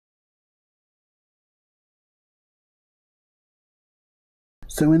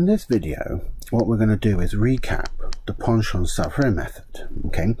So in this video, what we're going to do is recap the Ponchon-Savarit method.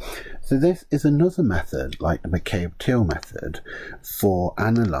 Okay, so this is another method like the McCabe-Thiele method for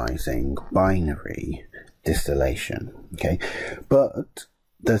analysing binary distillation. Okay, but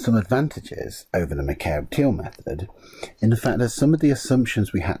there's some advantages over the McCabe-Thiele method in the fact that some of the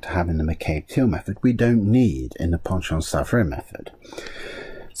assumptions we had to have in the McCabe-Thiele method we don't need in the Ponchon-Savarit method.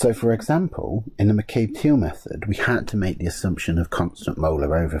 So, for example, in the McCabe-Thiele method, we had to make the assumption of constant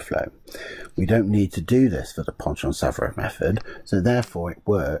molar overflow. We don't need to do this for the Ponchon-Savarit method, so therefore it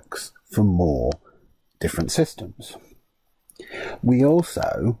works for more different systems. We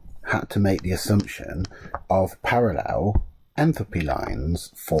also had to make the assumption of parallel enthalpy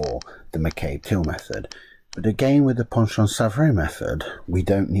lines for the McCabe-Thiele method. But again, with the Ponchon-Savarit method, we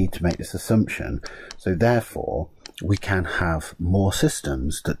don't need to make this assumption, so therefore we can have more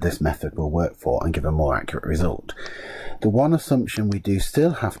systems that this method will work for and give a more accurate result. The one assumption we do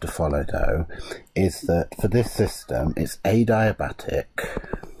still have to follow though is that for this system it's adiabatic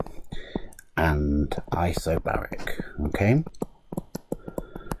and isobaric, okay?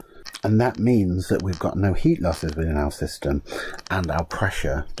 And that means that we've got no heat losses within our system and our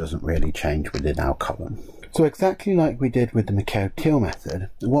pressure doesn't really change within our column. So exactly like we did with the McCabe-Thiele method,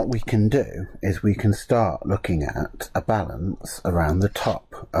 what we can do is we can start looking at a balance around the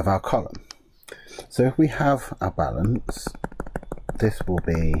top of our column. So if we have our balance, this will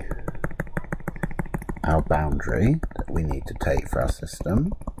be our boundary that we need to take for our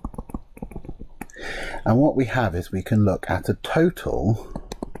system. And what we have is we can look at a total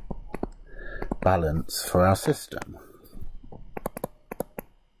balance for our system.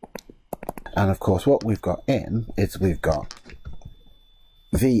 And of course what we've got in is we've got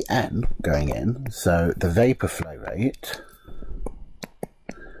Vn going in, so the vapour flow rate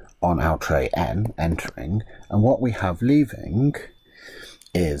on our tray N entering, and what we have leaving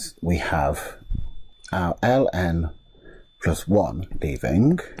is we have our Ln plus 1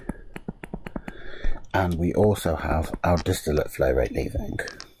 leaving, and we also have our distillate flow rate leaving.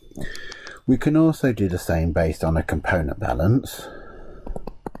 We can also do the same based on a component balance.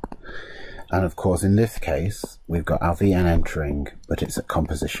 And of course, in this case, we've got our Vn entering, but it's at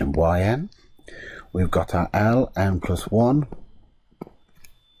composition Yn. We've got our Ln plus 1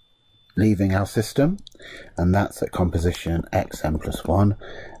 leaving our system, and that's at composition Xn plus 1.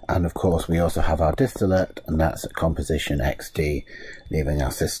 And of course, we also have our distillate, and that's at composition Xd leaving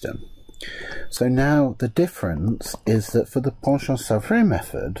our system. So now the difference is that for the Ponchon-Savarit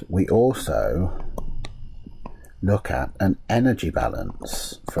method, we also look at an energy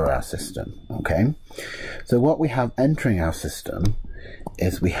balance for our system. Okay, so what we have entering our system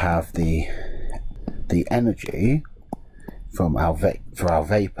is we have the energy from our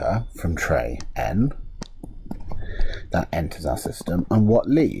vapor from tray N that enters our system, and what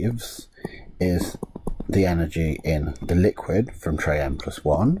leaves is the energy in the liquid from tray N plus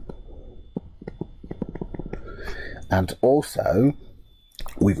 1, and also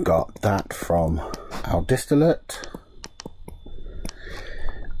we've got that from our distillate.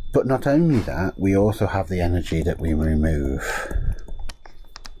 But not only that, we also have the energy that we remove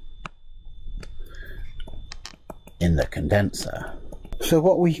in the condenser. So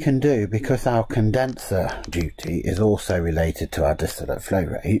what we can do, because our condenser duty is also related to our distillate flow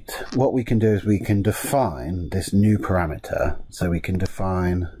rate, what we can do is we can define this new parameter. So we can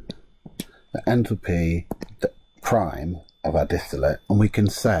define the enthalpy prime of our distillate, and we can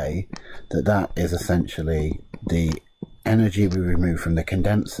say that that is essentially the energy we remove from the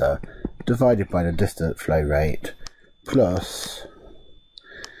condenser divided by the distillate flow rate plus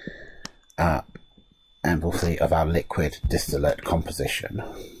our enthalpy of our liquid distillate composition.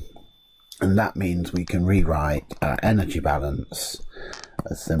 And that means we can rewrite our energy balance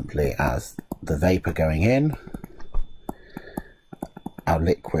as simply as the vapor going in, our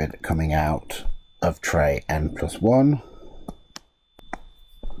liquid coming out of tray N plus 1,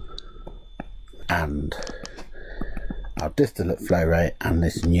 and our distillate flow rate and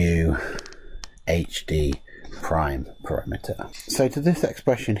this new HD prime parameter. So to this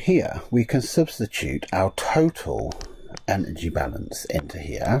expression here, we can substitute our total energy balance into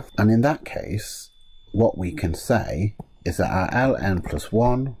here, and in that case what we can say is that our Ln plus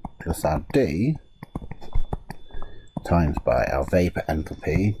 1 plus our D times by our vapor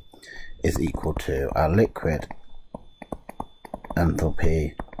enthalpy is equal to our liquid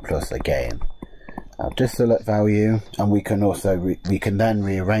enthalpy plus again our distillate value. And we can also we can then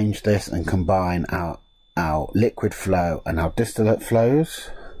rearrange this and combine our liquid flow and our distillate flows.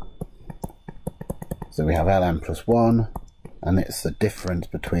 So we have Ln plus 1, and it's the difference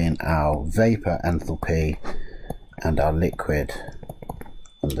between our vapor enthalpy and our liquid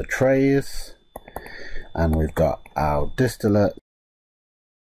on the trays, and we've got our distillate,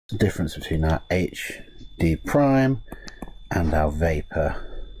 the difference between our HD prime and our vapor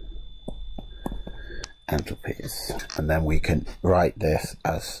enthalpies. And then we can write this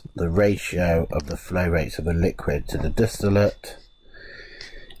as the ratio of the flow rates of the liquid to the distillate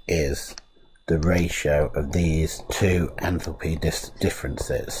is the ratio of these two enthalpy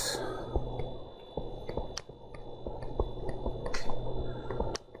differences.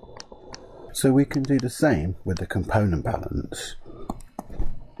 So we can do the same with the component balance,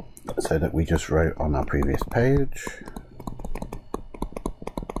 so that we just wrote on our previous page.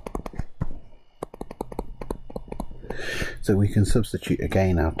 So we can substitute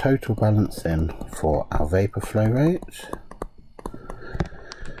again our total balance in for our vapor flow rate,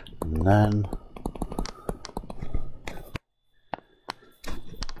 and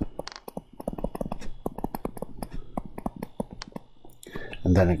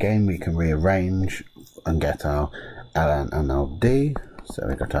then again we can rearrange and get our ln and ld. So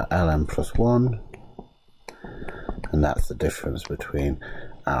we got our ln plus 1, and that's the difference between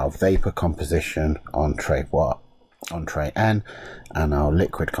our vapor composition on tray N and our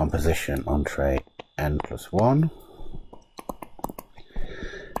liquid composition on tray N plus 1.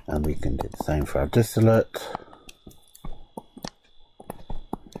 And we can do the same for our distillate,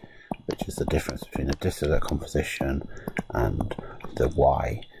 which is the difference between the distillate composition and the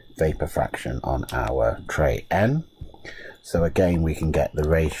Y vapor fraction on our tray N. So again, we can get the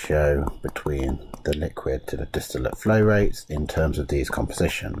ratio between the liquid to the distillate flow rates in terms of these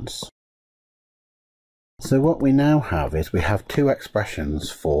compositions. So what we now have is we have two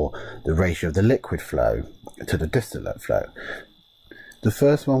expressions for the ratio of the liquid flow to the distillate flow. The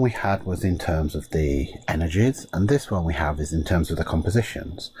first one we had was in terms of the energies, and this one we have is in terms of the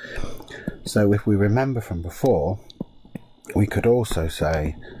compositions. So if we remember from before, we could also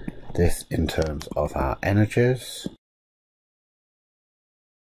say this in terms of our energies.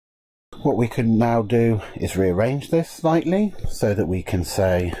 What we can now do is rearrange this slightly so that we can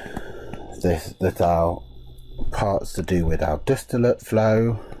say that our parts to do with our distillate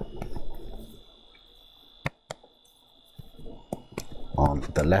flow on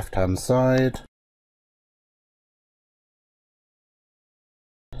the left hand side,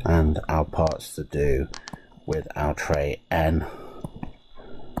 and our parts to do with our tray N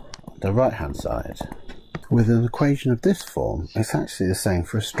on the right hand side. With an equation of this form, it's actually the same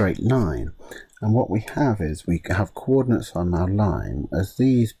for a straight line, and what we have is we have coordinates on our line as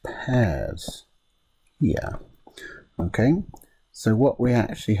these pairs here. Okay, so what we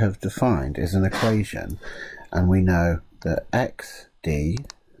actually have defined is an equation, and we know that xd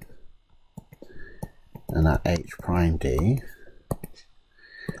and our h prime d,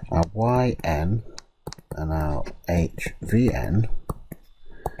 our yn and our hvn,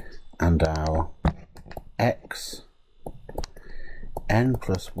 and our x n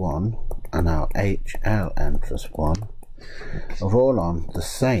plus 1 and our hln plus 1 are all on the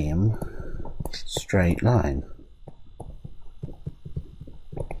same straight line.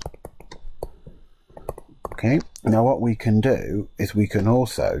 Okay, now what we can do is we can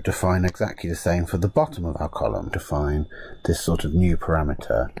also define exactly the same for the bottom of our column. Define this sort of new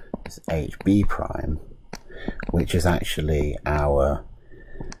parameter, this HB prime, which is actually our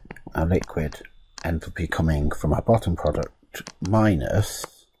liquid enthalpy coming from our bottom product minus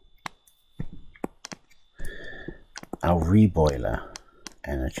our reboiler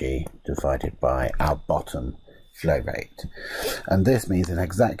energy divided by our bottom flow rate. And this means in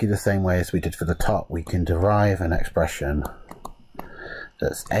exactly the same way as we did for the top, we can derive an expression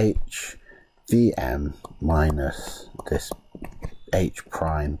that's HVM minus this H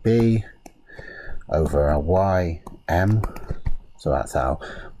prime B over our YM, so that's our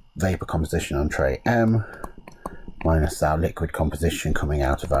vapor composition on tray M minus our liquid composition coming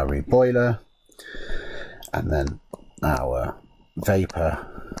out of our reboiler, and then our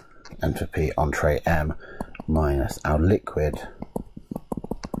vapor entropy on tray M minus our liquid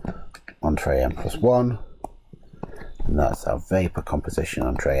on tray M plus 1, and that's our vapor composition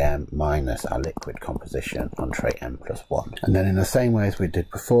on tray M minus our liquid composition on tray M plus 1. And then in the same way as we did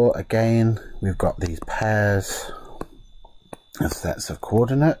before, again we've got these pairs of sets of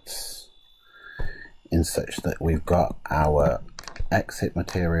coordinates in such that we've got our exit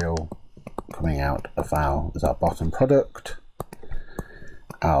material coming out of our bottom product,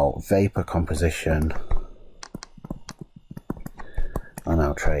 our vapor composition on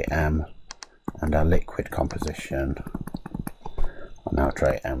our tray M, and our liquid composition on our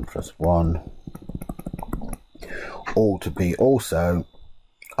tray M plus 1, all to be also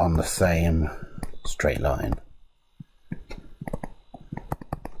on the same straight line.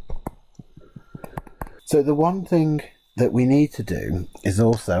 So the one thing that we need to do is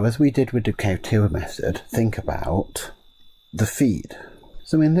also, as we did with the Cave-Till method, think about the feed.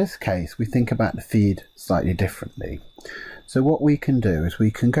 So in this case, we think about the feed slightly differently. So what we can do is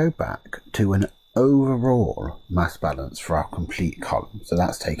we can go back to an overall mass balance for our complete column. So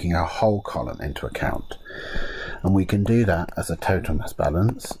that's taking our whole column into account. And we can do that as a total mass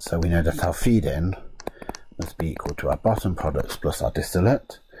balance. So we know that our feed in must be equal to our bottom products plus our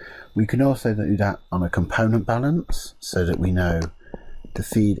distillate. We can also do that on a component balance, so that we know the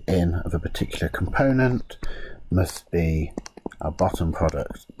feed in of a particular component must be our bottom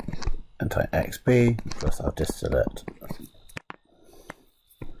product into XB plus our distillate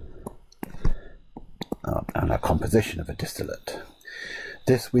and our composition of a distillate.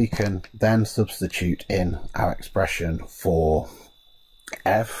 This we can then substitute in our expression for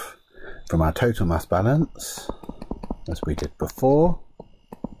F from our total mass balance, as we did before.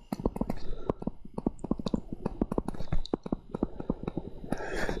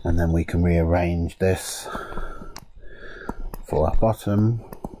 And then we can rearrange this for our bottom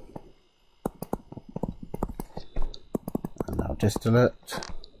and our distillate.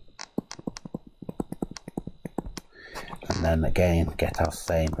 And then again get our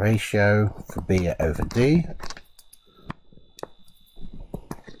same ratio for B over D.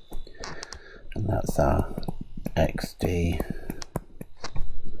 And that's our XD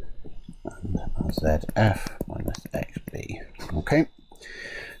and our ZF minus XB. Okay.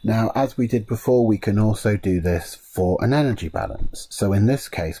 Now, as we did before, we can also do this for an energy balance. So in this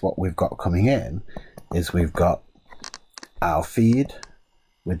case, what we've got coming in is we've got our feed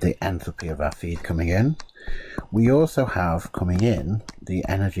with the enthalpy of our feed coming in. We also have coming in the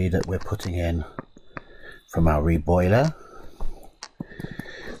energy that we're putting in from our reboiler.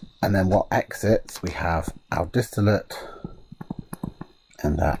 And then what exits, we have our distillate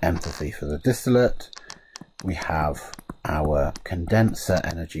and our enthalpy for the distillate. We have our condenser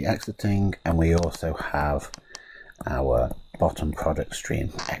energy exiting, and we also have our bottom product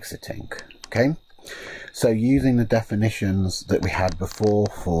stream exiting. Okay, so using the definitions that we had before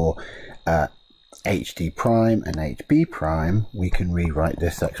for HD prime and HB prime, we can rewrite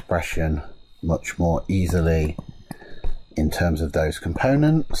this expression much more easily in terms of those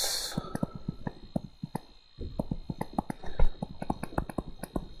components.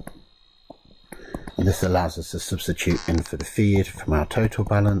 And this allows us to substitute in for the feed from our total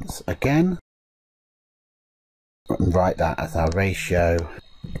balance again, and write that as our ratio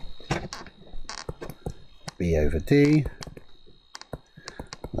B over D.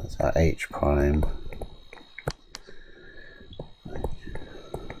 That's our H prime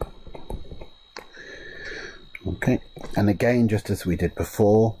okay. And again, just as we did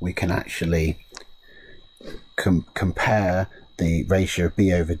before, we can actually compare the ratio of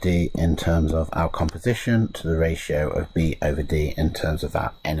B over D in terms of our composition to the ratio of B over D in terms of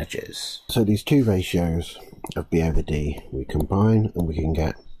our energies. So these two ratios of B over D we combine, and we can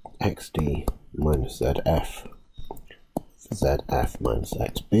get XD minus ZF, ZF minus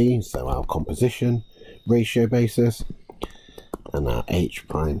XB, so our composition ratio basis, and our H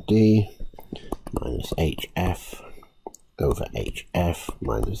prime D minus HF over HF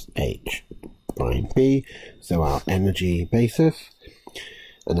minus H prime B, so our energy basis.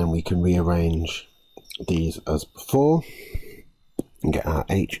 And then we can rearrange these as before and get our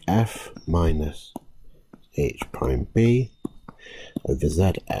HF minus H prime B over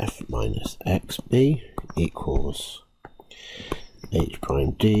ZF minus XB equals H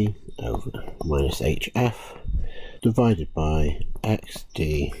prime D over minus HF divided by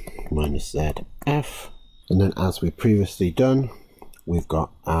XD minus ZF. And then, as we've previously done, we've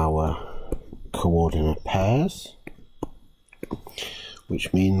got our coordinate pairs,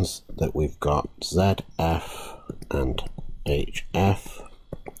 which means that we've got ZF and HF,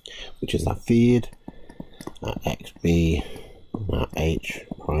 which is our feed, our XB and our H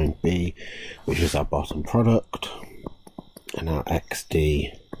prime B, which is our bottom product, and our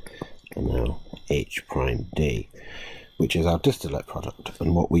XD and our H prime D, which is our distillate product.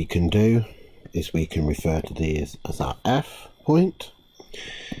 And what we can do is we can refer to these as our F point.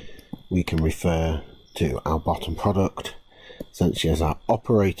 We can refer to our bottom product essentially as our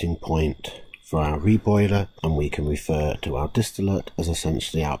operating point for our reboiler, and we can refer to our distillate as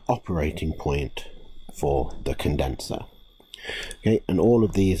essentially our operating point for the condenser. Okay, and all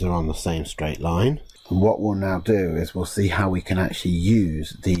of these are on the same straight line. And what we'll now do is we'll see how we can actually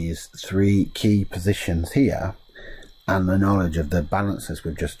use these three key positions here and the knowledge of the balances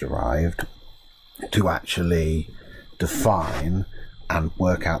we've just derived to actually define and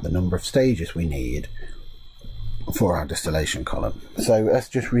work out the number of stages we need for our distillation column. So let's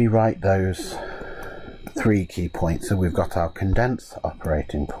just rewrite those three key points. So we've got our condenser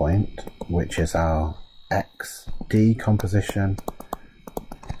operating point, which is our XD composition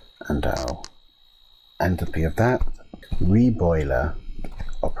and our enthalpy of that, reboiler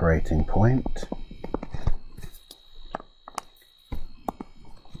operating point,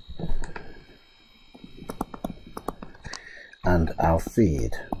 and our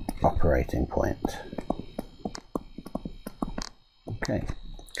feed operating point. Okay,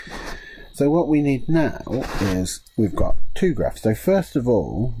 so what we need now is we've got two graphs. So first of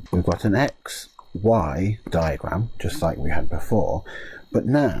all, we've got an XY diagram, just like we had before, but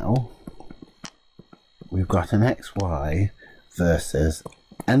now we've got an XY versus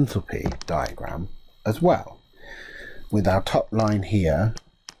enthalpy diagram as well, with our top line here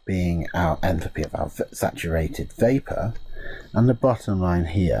being our enthalpy of our saturated vapor, and the bottom line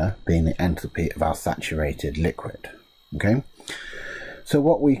here being the enthalpy of our saturated liquid. Okay, so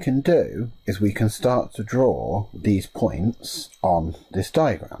what we can do is we can start to draw these points on this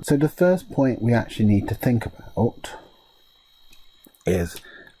diagram. So the first point we actually need to think about is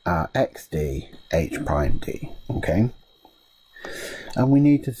our XD H prime D. Okay, and we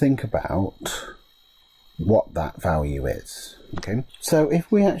need to think about what that value is. Okay, so if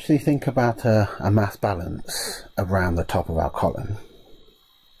we actually think about a mass balance around the top of our column,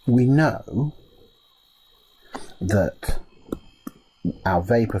 we know that our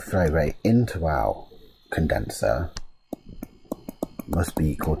vapor flow rate into our condenser must be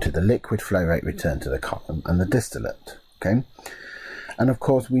equal to the liquid flow rate returned to the column and the distillate. Okay, and of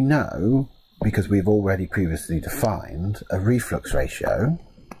course we know, because we've already previously defined a reflux ratio.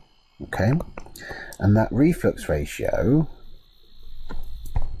 Okay, and that reflux ratio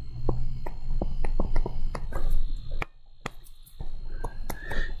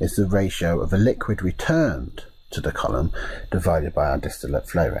is the ratio of a liquid returned to the column divided by our distillate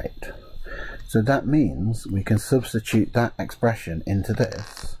flow rate. So that means we can substitute that expression into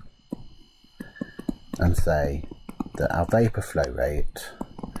this and say that our vapor flow rate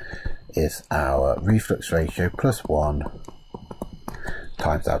is our reflux ratio plus 1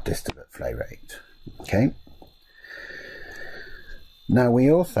 times our distillate flow rate. Okay, now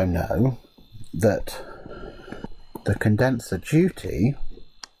we also know that the condenser duty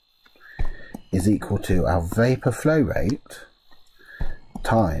is equal to our vapor flow rate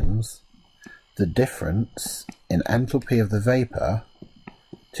times the difference in enthalpy of the vapor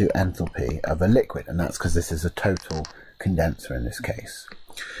to enthalpy of a liquid, and that's because this is a total condenser in this case.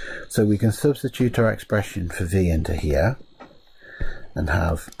 So we can substitute our expression for V into here and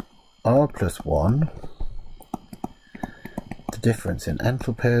have R plus 1, the difference in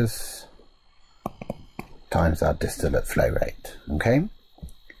enthalpies times our distillate flow rate. Okay,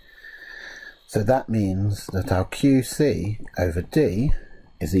 so that means that our QC over D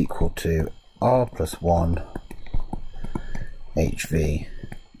is equal to R plus 1 HV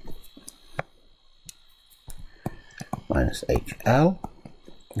minus HL.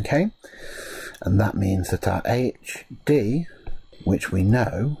 Okay, and that means that our HD, which we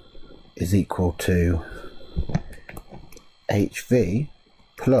know is equal to HV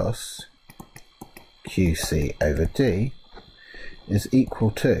plus QC over D, is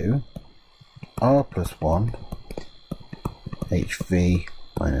equal to R plus 1 HV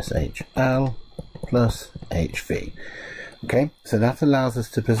minus HL plus HV. Okay, so that allows us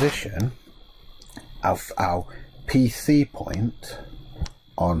to position our PC point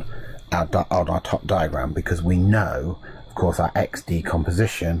on our top diagram, because we know, of course, our XD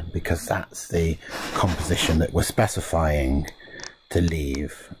composition, because that's the composition that we're specifying to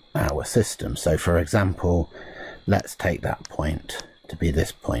leave our system. So for example, let's take that point to be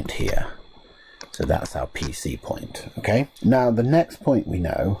this point here. So that's our PC point. Okay, now the next point we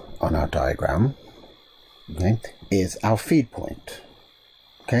know on our diagram, okay, is our feed point.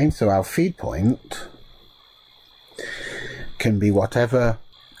 Okay, so our feed point can be whatever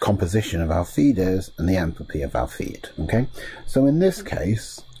composition of our feed is and the enthalpy of our feed. Okay, so in this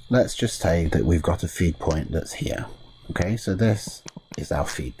case, let's just say that we've got a feed point that's here. Okay, so this is our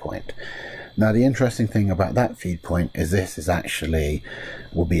feed point. Now the interesting thing about that feed point is this is actually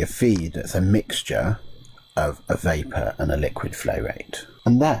will be a feed that's a mixture of a vapor and a liquid flow rate.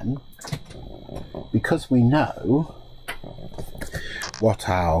 And then, because we know what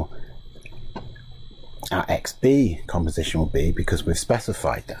our XB composition will be, because we've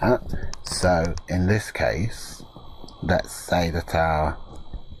specified that, so in this case, let's say that our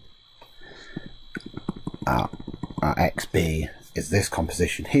XB is this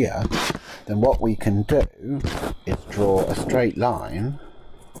composition here, then what we can do is draw a straight line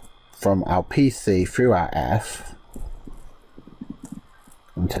from our PC through our F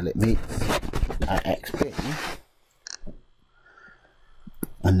until it meets at XB,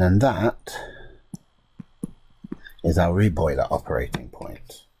 and then that is our reboiler operating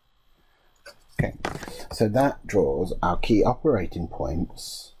point. Okay, so that draws our key operating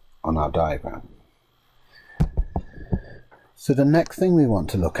points on our diagram. So the next thing we want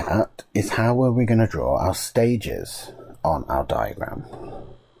to look at is how are we going to draw our stages on our diagram.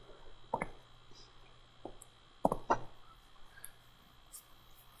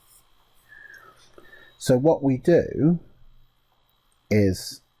 So what we do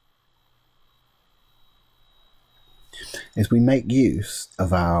is we make use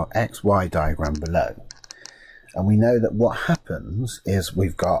of our XY diagram below. And we know that what happens is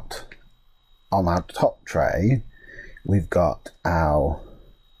we've got on our top tray, we've got our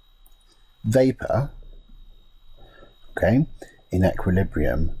vapor, okay, in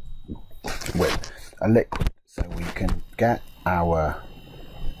equilibrium with a liquid. So we can get our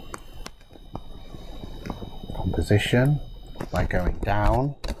composition by going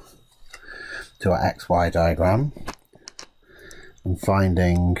down to our XY diagram and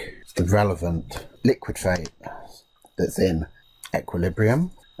finding the relevant liquid phase that's in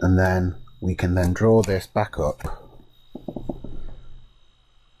equilibrium, and then we can then draw this back up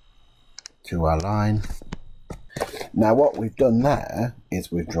to our line. Now what we've done there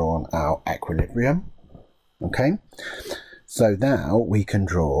is we've drawn our equilibrium, okay, so now we can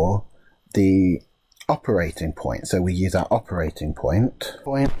draw the operating point. So we use our operating point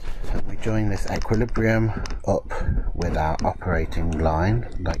and we join this equilibrium up with our operating line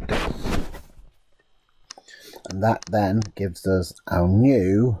like this, and that then gives us our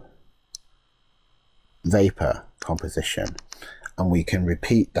new vapor composition, and we can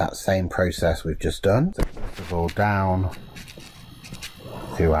repeat that same process we've just done. So first of all, down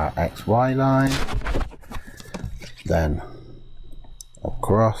to our XY line, then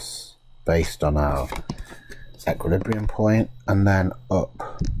across based on our equilibrium point, and then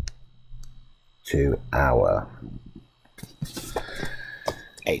up to our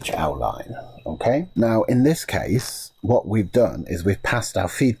HL line. Okay, now in this case what we've done is we've passed our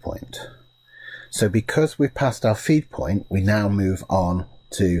feed point. So because we've passed our feed point, we now move on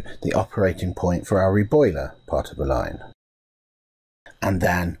to the operating point for our reboiler part of the line, and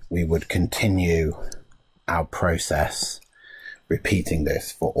then we would continue our process repeating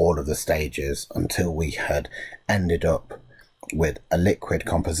this for all of the stages until we had ended up with a liquid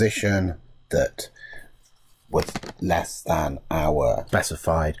composition that was less than our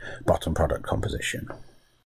specified bottom product composition.